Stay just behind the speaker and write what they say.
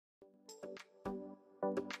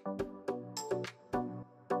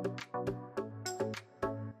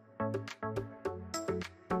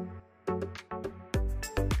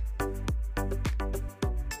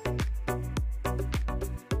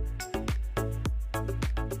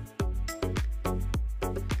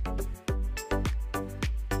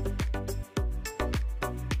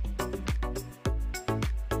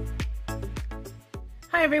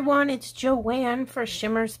Hi everyone, it's Joanne for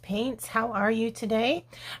Shimmerz Paints. How are you today?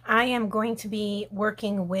 I am going to be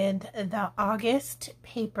working with the August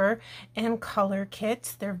Paper and Color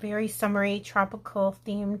Kits. They're very summery, tropical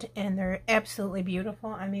themed, and they're absolutely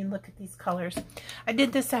beautiful. I mean, look at these colors. I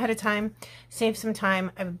did this ahead of time, saved some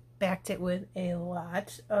time. I backed it with a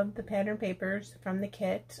lot of the pattern papers from the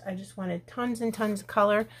kit. I just wanted tons and tons of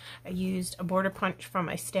color. I used a border punch from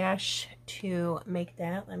my stash to make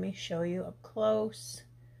that. Let me show you up close.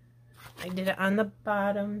 I did it on the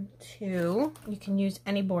bottom too. You can use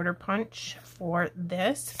any border punch for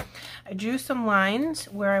this. I drew some lines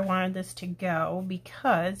where I wanted this to go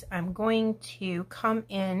because I'm going to come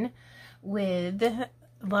in with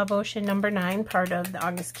Love Ocean number 9, part of the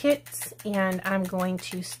August kits, and I'm going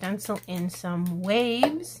to stencil in some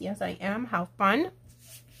waves. Yes, I am. How fun.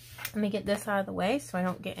 Let me get this out of the way so I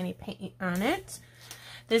don't get any paint on it.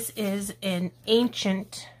 This is an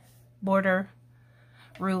ancient border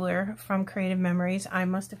ruler from Creative Memories. I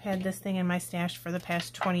must have had this thing in my stash for the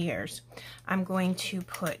past 20 years. I'm going to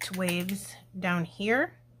put waves down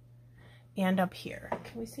here and up here.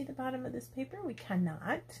 Can we see the bottom of this paper? We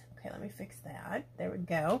cannot. Okay, let me fix that. There we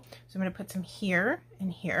go. So I'm going to put some here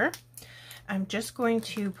and here. I'm just going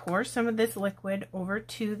to pour some of this liquid over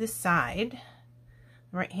to the side,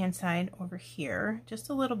 right hand side over here, just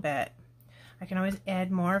a little bit. I can always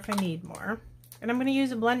add more if I need more. And I'm going to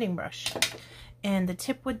use a blending brush. And the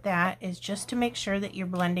tip with that is just to make sure that your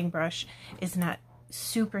blending brush is not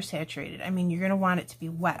super saturated. I mean, you're going to want it to be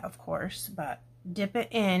wet, of course, but dip it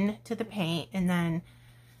in to the paint and then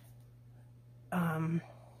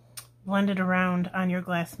blend it around on your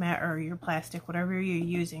glass mat or your plastic, whatever you're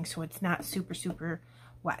using, so it's not super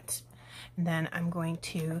wet. And then I'm going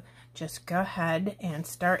to just go ahead and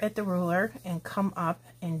start at the ruler and come up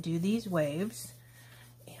and do these waves.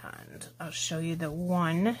 And I'll show you the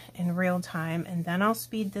one in real time, and then I'll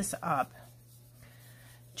speed this up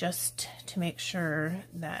just to make sure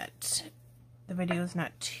that the video is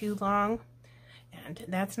not too long. And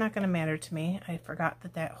that's not going to matter to me. I forgot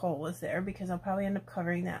that that hole was there because I'll probably end up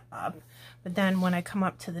covering that up. But then when I come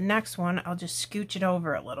up to the next one, I'll just scooch it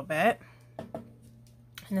over a little bit.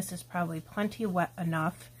 And this is probably plenty wet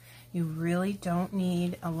enough. You really don't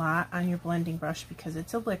need a lot on your blending brush because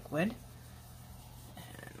it's a liquid. And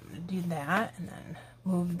I'm going to do that and then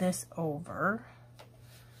move this over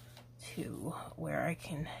to where I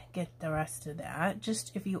can get the rest of that.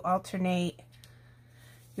 Just if you alternate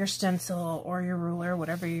your stencil or your ruler,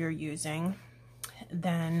 whatever you're using,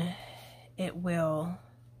 then it will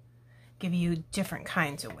give you different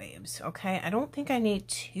kinds of waves. Okay, I don't think I need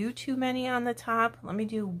too many on the top. Let me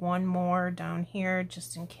do one more down here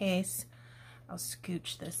just in case. I'll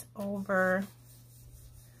scooch this over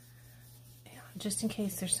just in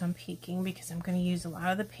case there's some peeking, because I'm going to use a lot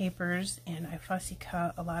of the papers, and I fussy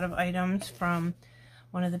cut a lot of items from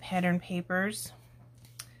one of the pattern papers.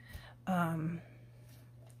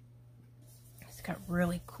 Got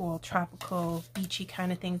really cool tropical beachy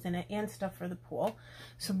kind of things in it and stuff for the pool.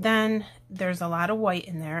 So then there's a lot of white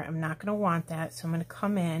in there. I'm not going to want that, so I'm going to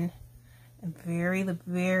come in and very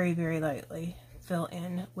lightly fill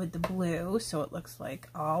in with the blue so it looks like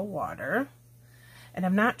all water. And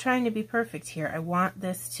I'm not trying to be perfect here. I want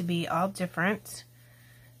this to be all different,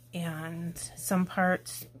 and some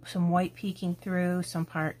parts, some white peeking through, some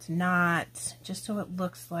parts not, just so it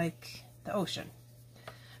looks like the ocean.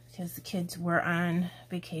 Because the kids were on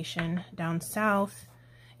vacation down south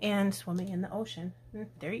and swimming in the ocean.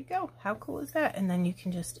 There you go. How cool is that? And then you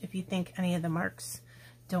can just, if you think any of the marks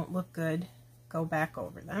don't look good, go back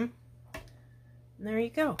over them. And there you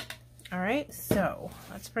go. All right, so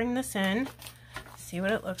let's bring this in, see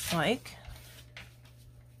what it looks like.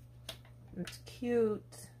 It's cute.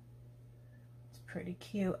 It's pretty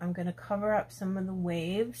cute. I'm going to cover up some of the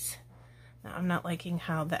waves. Now, I'm not liking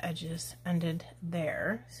how the edges ended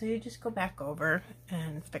there, so you just go back over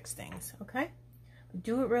and fix things, okay? But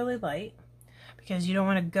do it really light because you don't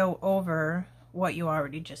want to go over what you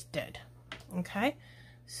already just did, okay?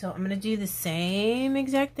 So I'm going to do the same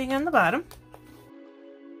exact thing on the bottom.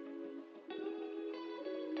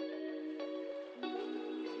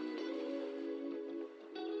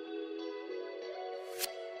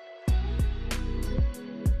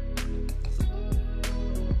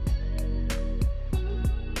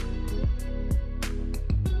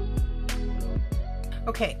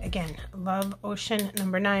 Okay, again, Love Ocean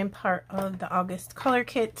number 9, part of the August color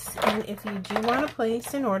kits. And if you do want to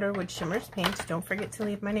place an order with Shimmerz Paints, don't forget to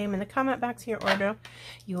leave my name in the comment box of your order.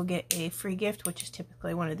 You will get a free gift, which is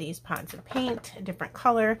typically one of these pots of paint, a different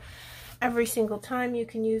color. Every single time you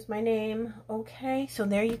can use my name. Okay, so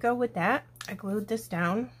there you go with that. I glued this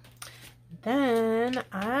down. Then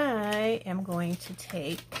I am going to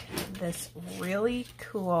take this really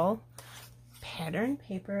cool pattern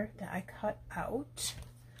paper that I cut out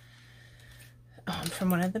from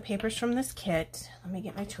one of the papers from this kit. Let me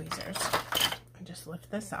get my tweezers and just lift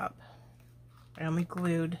this up. I only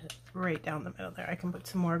glued right down the middle there. I can put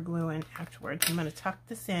some more glue in afterwards. I'm going to tuck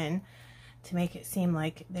this in to make it seem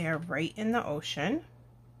like they are right in the ocean,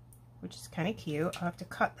 which is kind of cute. I'll have to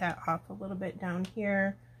cut that off a little bit down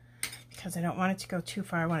here because I don't want it to go too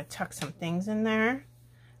far. I want to tuck some things in there.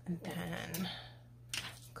 And then I'm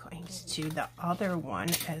going to do the other one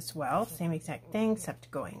as well. Same exact thing, except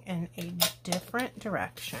going in a different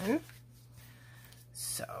direction.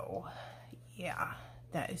 So, yeah,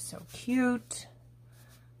 that is so cute.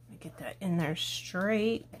 Let me get that in there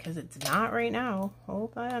straight because it's not right now.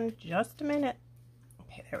 Hold on just a minute.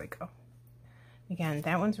 Okay, there we go. Again,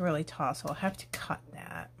 that one's really tall, so I'll have to cut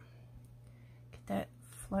that. Get that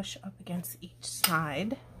flush up against each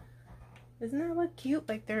side. Doesn't that look cute?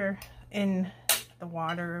 Like they're in the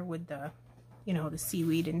water with the, you know, the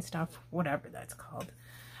seaweed and stuff, whatever that's called.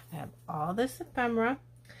 I have all this ephemera.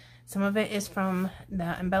 Some of it is from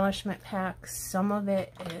the embellishment packs. Some of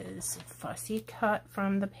it is fussy cut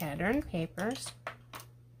from the pattern papers.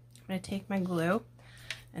 I'm going to take my glue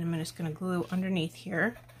and I'm just going to glue underneath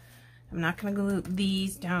here. I'm not going to glue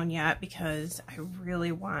these down yet because I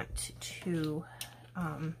really want to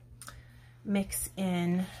mix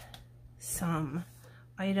in some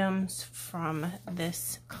items from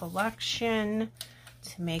this collection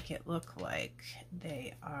to make it look like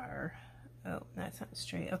they are, oh, that's not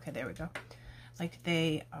straight. Okay, there we go. Like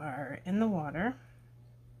they are in the water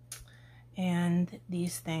and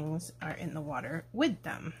these things are in the water with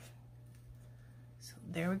them. So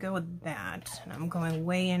there we go with that. And I'm going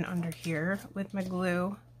way in under here with my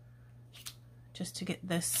glue just to get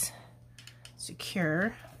this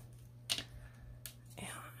secure. And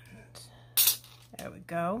there we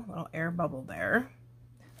go, little air bubble there.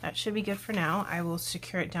 That should be good for now. I will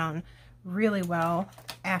secure it down really well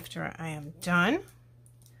after I am done.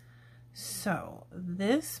 So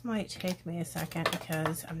this might take me a second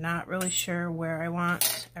because I'm not really sure where I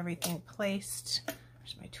want everything placed.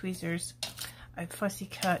 There's my tweezers. I fussy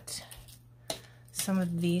cut some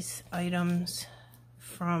of these items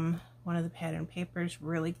from one of the pattern papers,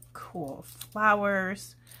 really cool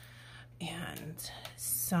flowers and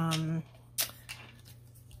some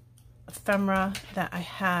ephemera that I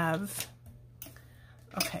have.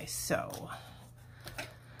 Okay, so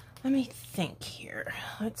let me think here.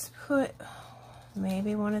 Let's put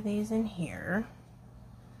maybe one of these in here,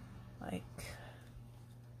 like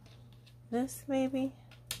this maybe.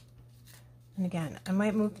 And again, I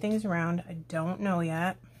might move things around. I don't know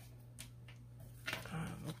yet.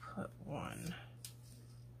 We'll put one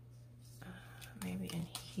maybe in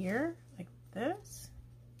here, like this.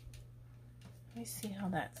 Let me see how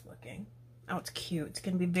that's looking. Oh, it's cute. It's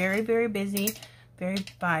going to be very, very busy, very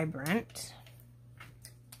vibrant.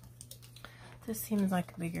 This seems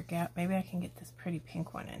like a bigger gap. Maybe I can get this pretty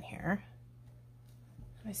pink one in here.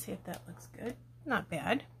 Let me see if that looks good. Not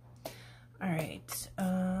bad. All right,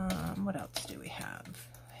 what else do we have?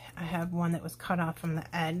 I have one that was cut off from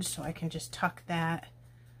the edge, so I can just tuck that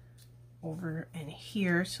over in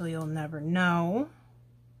here so you'll never know.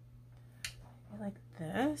 Like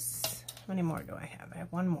this. How many more do I have? I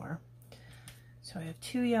have one more. So I have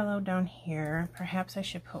two yellow down here. Perhaps I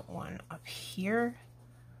should put one up here,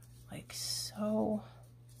 like so.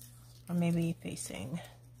 Or maybe facing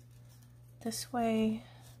this way.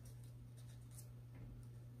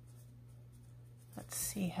 Let's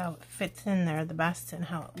see how it fits in there the best and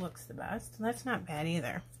how it looks the best. That's not bad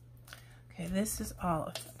either. Okay, this is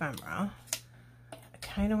all ephemera. I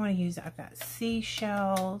kind of want to use, I've got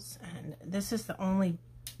seashells, and this is the only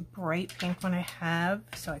bright pink one I have,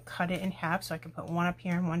 so I cut it in half so I can put one up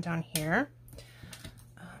here and one down here.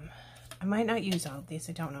 I might not use all of these,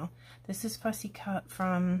 I don't know. This is fussy cut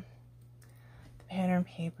from the pattern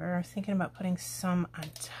paper. I was thinking about putting some on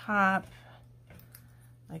top,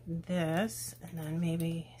 like this, and then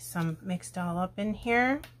maybe some mixed all up in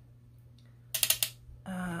here.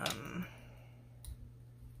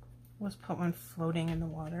 Let's put one floating in the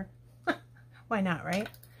water. Why not, right?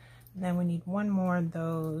 And then we need one more of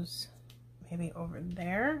those, maybe over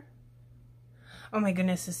there. Oh my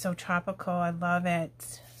goodness, it's so tropical. I love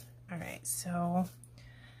it. All right, so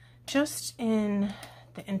just in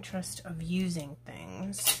the interest of using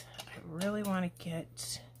things, I really want to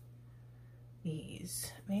get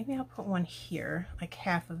these. Maybe I'll put one here, like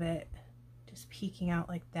half of it just peeking out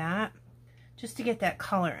like that, just to get that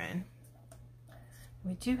color in.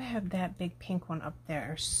 We do have that big pink one up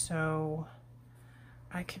there, so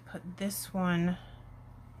I could put this one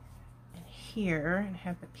in here and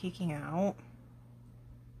have it peeking out,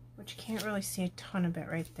 which you can't really see a ton of it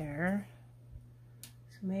right there.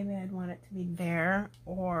 So maybe I'd want it to be there,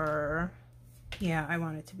 or yeah, I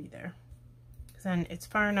want it to be there. Because then it's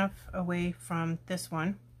far enough away from this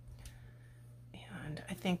one. And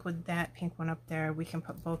I think with that pink one up there, we can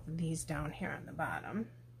put both of these down here on the bottom.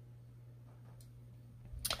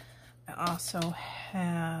 I also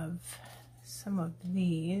have some of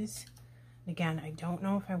these. Again, I don't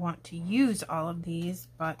know if I want to use all of these,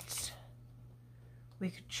 but we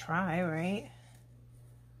could try, right?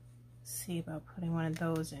 See about putting one of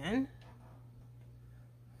those in.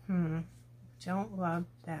 Don't love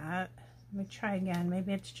that. Let me try again.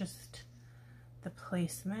 Maybe it's just the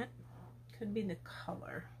placement. Could be the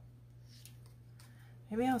color.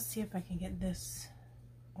 Maybe I'll see if I can get this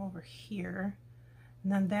over here.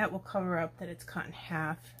 And then that will cover up that it's cut in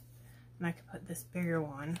half. And I could put this bigger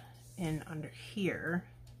one in under here.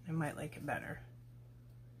 I might like it better.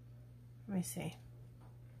 Let me see.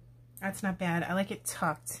 That's not bad. I like it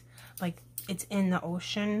tucked, like it's in the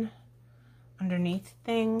ocean underneath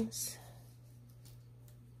things.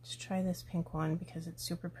 Just try this pink one because it's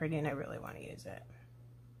super pretty and I really want to use it.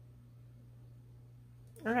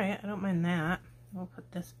 All right, I don't mind that. We'll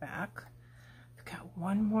put this back. I've got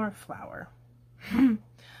one more flower.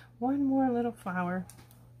 One more little flower.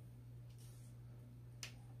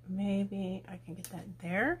 Maybe I can get that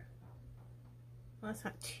there. Well, that's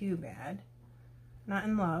not too bad. Not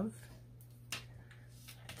in love.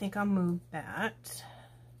 I think I'll move that.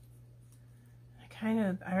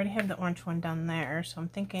 I already have the orange one down there, so I'm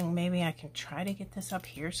thinking maybe I can try to get this up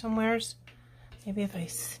here somewheres. Maybe if I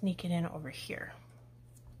sneak it in over here.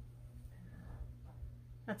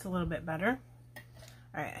 That's a little bit better.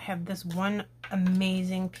 All right, I have this one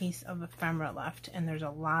amazing piece of ephemera left, and there's a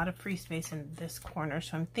lot of free space in this corner,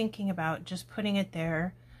 so I'm thinking about just putting it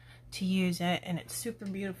there to use it, and it's super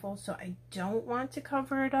beautiful, so I don't want to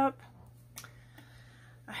cover it up.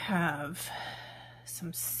 I have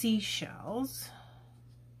some seashells.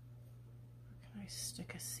 Where can I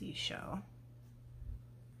stick a seashell?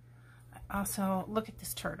 I also, look at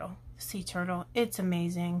this turtle, the sea turtle. It's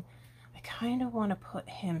amazing. I kind of want to put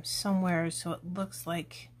him somewhere so it looks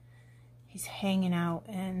like he's hanging out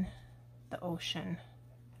in the ocean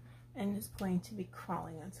and is going to be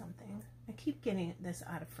crawling on something. I keep getting this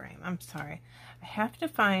out of frame. I'm sorry. I have to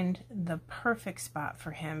find the perfect spot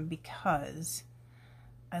for him because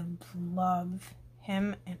I love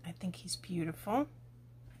him and I think he's beautiful.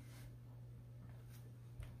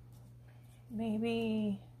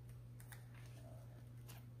 Maybe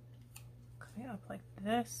come up like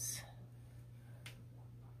this.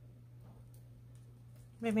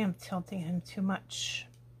 Maybe I'm tilting him too much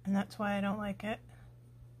and that's why I don't like it.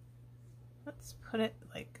 Let's put it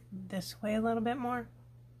like this way a little bit more.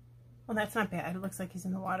 Well, that's not bad. It looks like he's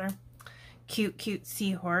in the water. Cute, cute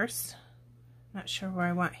seahorse. Not sure where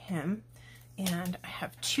I want him. And I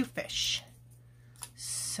have two fish.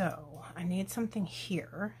 So I need something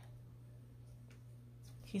here.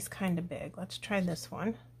 He's kind of big. Let's try this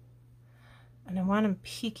one. And I want him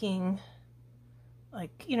peeking,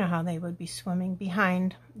 like, you know how they would be swimming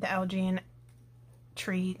behind the algae and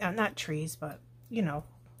tree, not trees, but, you know,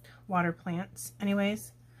 water plants.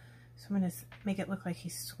 Anyways, so I'm going to make it look like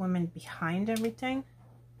he's swimming behind everything.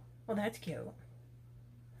 Well, that's cute.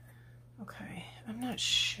 Okay, I'm not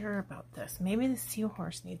sure about this. Maybe the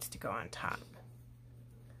seahorse needs to go on top.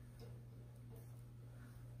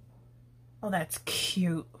 Oh, that's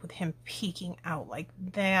cute with him peeking out like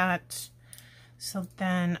that. So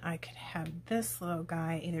then I could have this little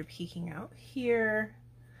guy either peeking out here.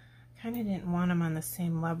 Kind of didn't want him on the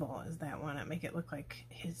same level as that one. I make it look like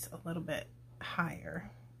he's a little bit higher.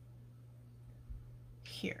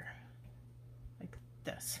 Here. Like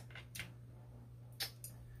this.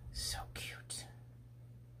 So cute.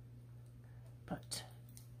 But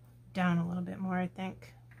down a little bit more, I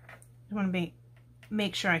think. I want to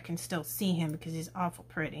make sure I can still see him because he's awful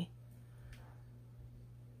pretty.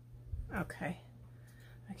 Okay.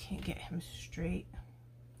 I can't get him straight,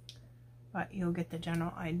 but you'll get the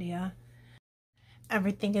general idea.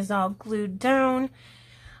 Everything is all glued down.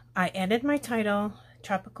 I added my title,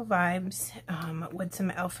 Tropical Vibes, with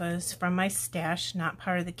some alphas from my stash, not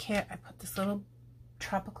part of the kit. I put this little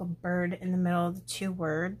tropical bird in the middle of the two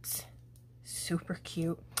words. Super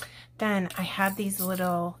cute. Then I have these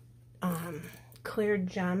little clear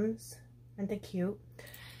gems. Aren't they cute?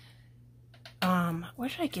 Where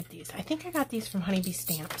did I get these? I think I got these from Honeybee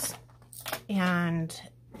Stamps, and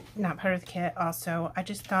not part of the kit also. I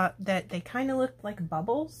just thought that they kind of looked like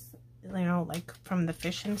bubbles, you know, like from the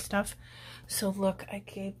fish and stuff. So look, I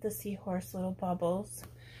gave the seahorse little bubbles,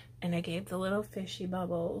 and I gave the little fishy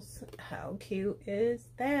bubbles. How cute is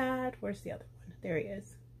that? Where's the other one? There he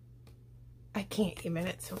is. I can't even,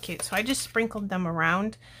 it's so cute. So I just sprinkled them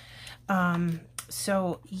around.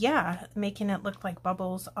 So yeah, making it look like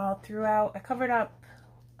bubbles all throughout. I covered up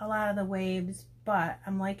a lot of the waves, but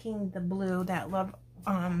I'm liking the blue. That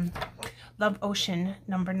Love Ocean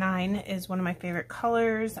number 9 is one of my favorite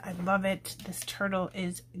colors. I love it. This turtle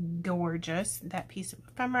is gorgeous. That piece of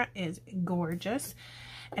ephemera is gorgeous.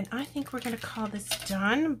 And I think we're going to call this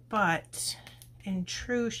done, but in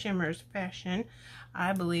true Shimmerz fashion,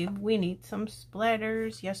 I believe we need some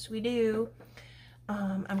splatters. Yes, we do.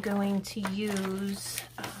 I'm going to use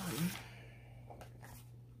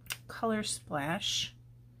Color Splash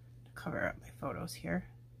to cover up my photos here.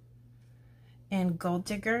 And Gold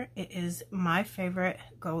Digger, it is my favorite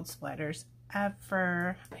gold splatters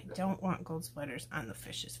ever. I don't want gold splatters on the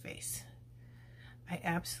fish's face. I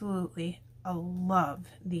absolutely love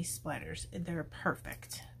these splatters. They're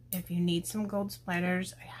perfect. If you need some gold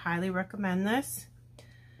splatters, I highly recommend this.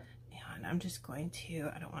 And I'm just going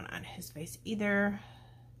to, I don't want it on his face either.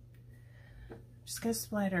 I'm just going to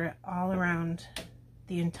splatter it all around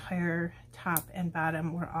the entire top and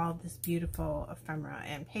bottom where all this beautiful ephemera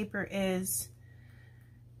and paper is.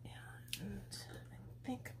 And I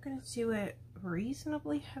think I'm going to do it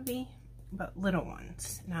reasonably heavy, but little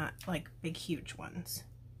ones, not like big, huge ones.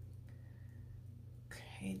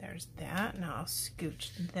 Okay, there's that. Now I'll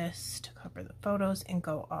scooch this to cover the photos and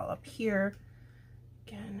go all up here.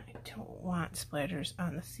 Again, I don't want splatters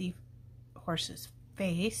on the seahorse's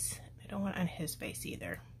face. I don't want it on his face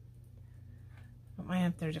either. I don't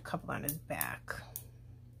mind if there's a couple on his back.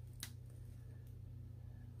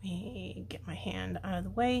 Let me get my hand out of the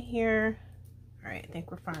way here. Alright, I think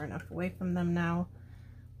we're far enough away from them now.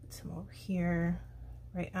 Put some over here,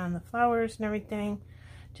 right on the flowers and everything,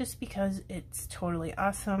 just because it's totally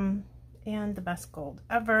awesome and the best gold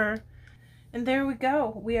ever. And there we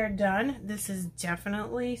go. We are done. This is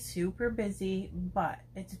definitely super busy, but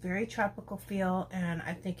it's very tropical feel, and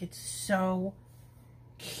I think it's so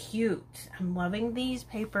cute. I'm loving these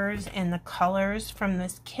papers, and the colors from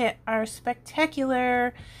this kit are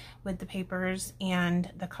spectacular with the papers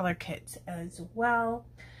and the color kits as well.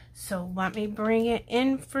 So let me bring it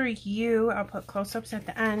in for you. I'll put close-ups at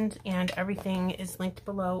the end, and everything is linked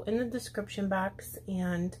below in the description box.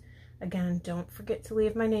 And again, don't forget to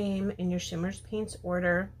leave my name in your Shimmerz Paints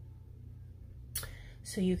order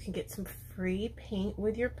so you can get some free paint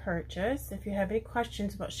with your purchase. If you have any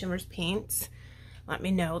questions about Shimmerz Paints, let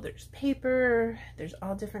me know. There's paper, there's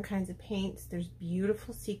all different kinds of paints, there's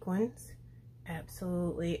beautiful sequins.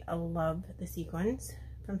 Absolutely, I love the sequins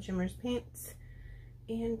from Shimmerz Paints.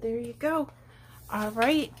 And there you go. All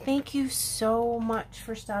right, thank you so much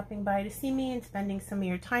for stopping by to see me and spending some of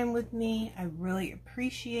your time with me. I really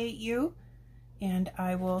appreciate you, and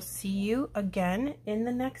I will see you again in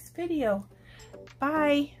the next video.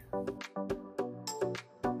 Bye.